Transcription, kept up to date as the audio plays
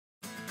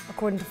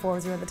According to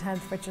Forbes, you're the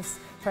 10th richest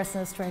person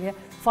in Australia.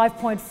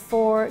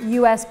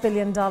 $5.4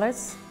 billion.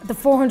 The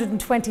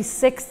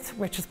 426th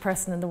richest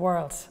person in the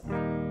world.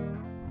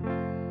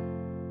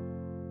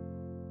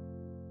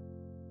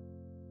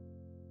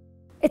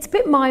 It's a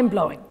bit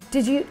mind-blowing.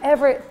 Did you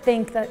ever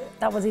think that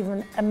that was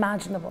even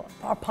imaginable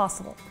or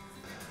possible?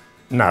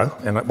 No,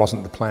 and it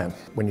wasn't the plan.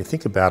 When you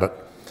think about it,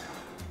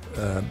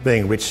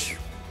 being rich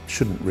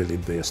shouldn't really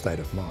be a state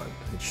of mind.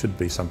 It should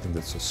be something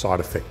that's a side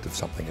effect of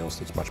something else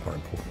that's much more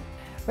important.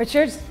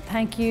 Richard,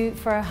 thank you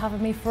for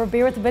having me for a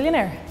beer with the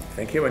Billionaire.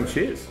 Thank you and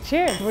cheers.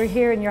 Cheers. We're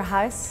here in your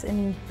house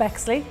in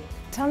Bexley.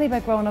 Tell me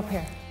about growing up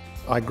here.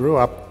 I grew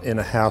up in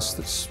a house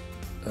that's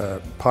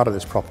part of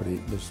this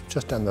property was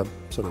just down the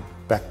sort of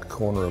back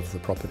corner of the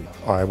property.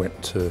 I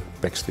went to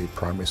Bexley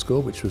Primary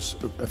School, which was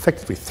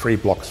effectively 3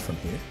 blocks from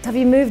here. Have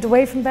you moved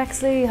away from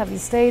Bexley? Have you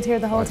stayed here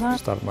the whole time? I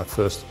started my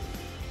first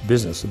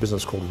business, a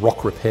business called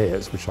Rock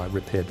Repairs, which I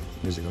repaired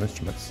musical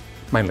instruments,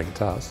 mainly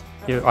guitars.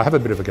 Yeah, I have a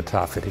bit of a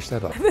guitar fetish,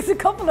 don't I? There's a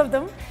couple of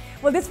them.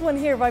 Well, this one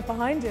here right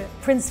behind you.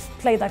 Prince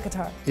played that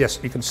guitar. Yes,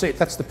 you can see it.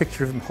 That's the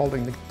picture of him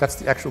holding that's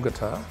the actual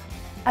guitar.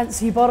 And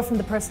so you bought it from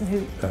the person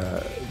who...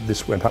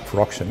 This went up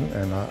for auction,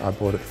 and I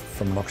bought it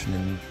from an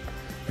auction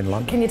in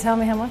London. Can you tell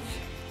me how much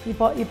you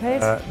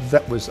paid?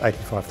 That was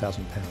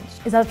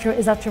 £85,000.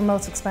 Is that your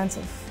most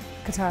expensive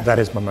guitar? That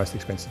is my most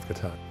expensive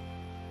guitar.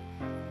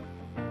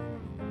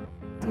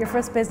 Your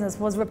first business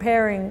was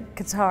repairing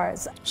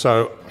guitars.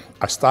 So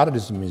I started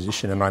as a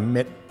musician, and I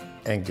met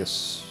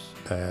Angus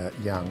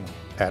Young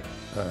at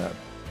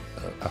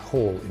a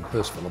hall in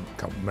Hurstville,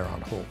 called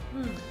Merron Hall.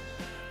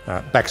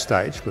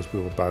 Backstage, because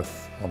we were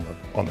both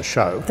on the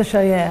show. The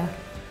show, yeah.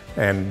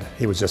 And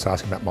he was just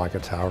asking about my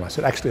guitar, and I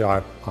said, actually,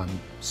 I'm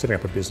setting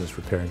up a business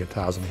repairing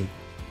guitars, and he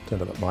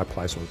turned up at my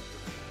place,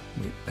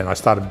 and I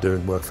started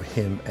doing work for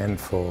him and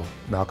for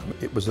Malcolm.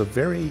 It was a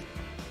very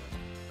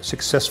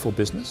successful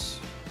business,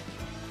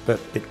 but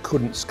it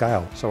couldn't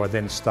scale. So I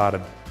then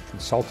started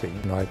consulting,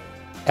 and I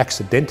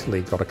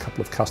accidentally got a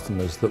couple of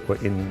customers that were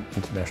in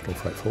international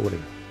freight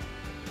forwarding.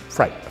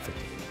 Freight,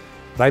 effectively.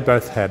 They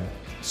both had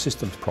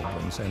systems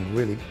problems and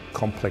really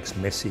complex,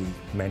 messy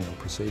manual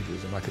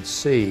procedures, and I could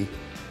see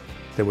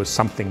there was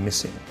something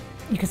missing.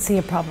 You could see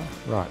a problem.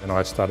 Right, and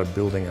I started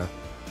building a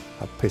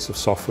piece of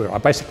software. I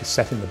basically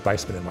sat in the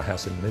basement in my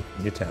house in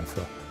Newtown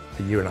for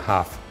a year and a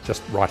half,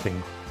 just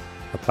writing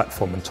a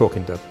platform and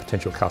talking to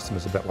potential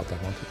customers about what they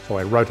wanted. So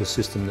I wrote a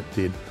system that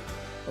did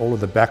all of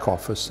the back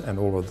office and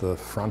all of the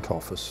front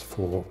office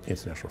for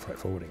international freight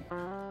forwarding.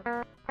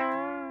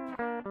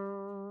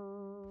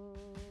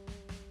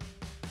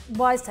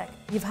 WiseTech,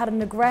 you've had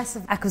an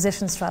aggressive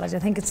acquisition strategy. I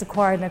think it's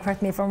acquired, now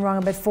correct me if I'm wrong,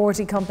 about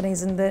 40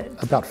 companies in the...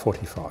 About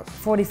 45.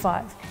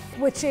 45,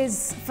 which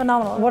is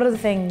phenomenal. What are the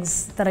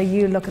things that are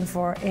you looking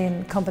for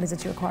in companies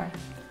that you acquire?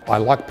 I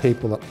like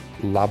people that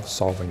love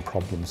solving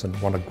problems and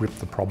want to grip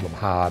the problem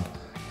hard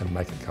and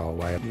make it go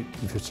away.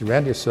 If you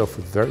surround yourself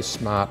with very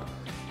smart,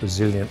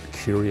 resilient,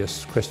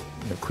 curious,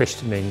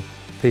 questioning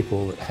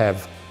people that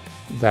have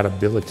that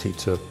ability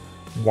to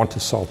want to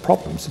solve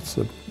problems,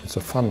 it's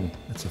a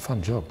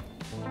fun job.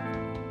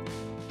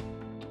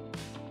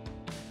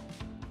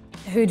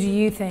 Who do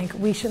you think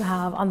we should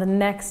have on the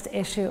next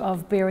issue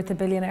of Beer with the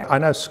Billionaire? I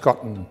know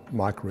Scott and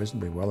Mike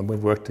reasonably well, and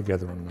we've worked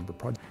together on a number of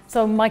projects.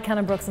 So Mike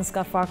Cannon-Brookes and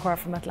Scott Farquhar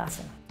from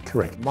Atlassian?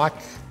 Correct. Mike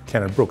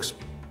Cannon-Brookes,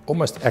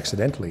 almost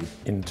accidentally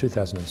in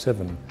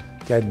 2007,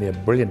 gave me a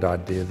brilliant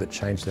idea that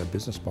changed our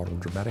business model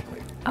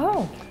dramatically.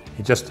 Oh.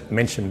 He just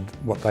mentioned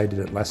what they did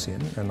at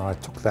Atlassian, and I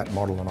took that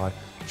model and I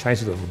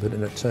changed it a little bit,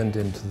 and it turned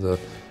into the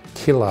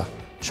killer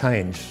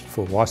change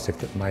for WiseTech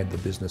that made the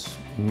business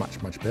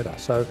much, much better.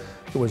 So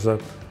it was a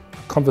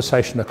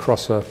conversation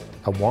across a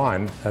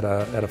wine at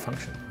a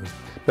function.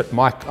 But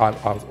Mike,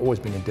 I've always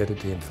been indebted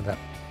to him for that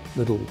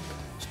little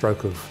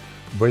stroke of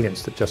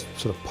brilliance that just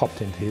sort of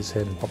popped into his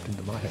head and popped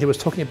into my head. He was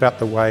talking about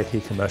the way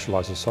he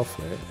commercialises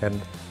software, and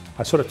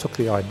I sort of took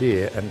the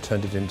idea and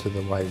turned it into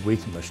the way we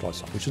commercialise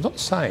software, which is not the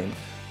same,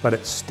 but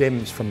it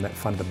stems from that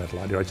fundamental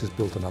idea. I just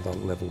built another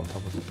level on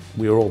top of it.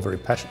 We were all very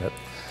passionate.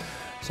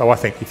 So I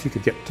think if you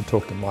could get to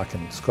talk to Mike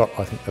and Scott,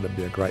 I think that'd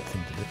be a great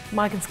thing to do.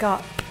 Mike and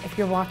Scott, if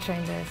you're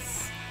watching this,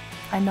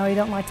 I know you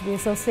don't like to be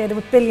associated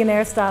with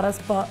billionaire status,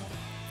 but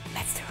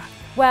let's do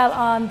it. Well,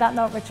 on that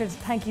note, Richard,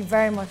 thank you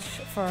very much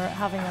for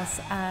having us,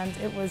 and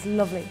it was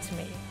lovely to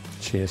meet you.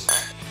 Cheers.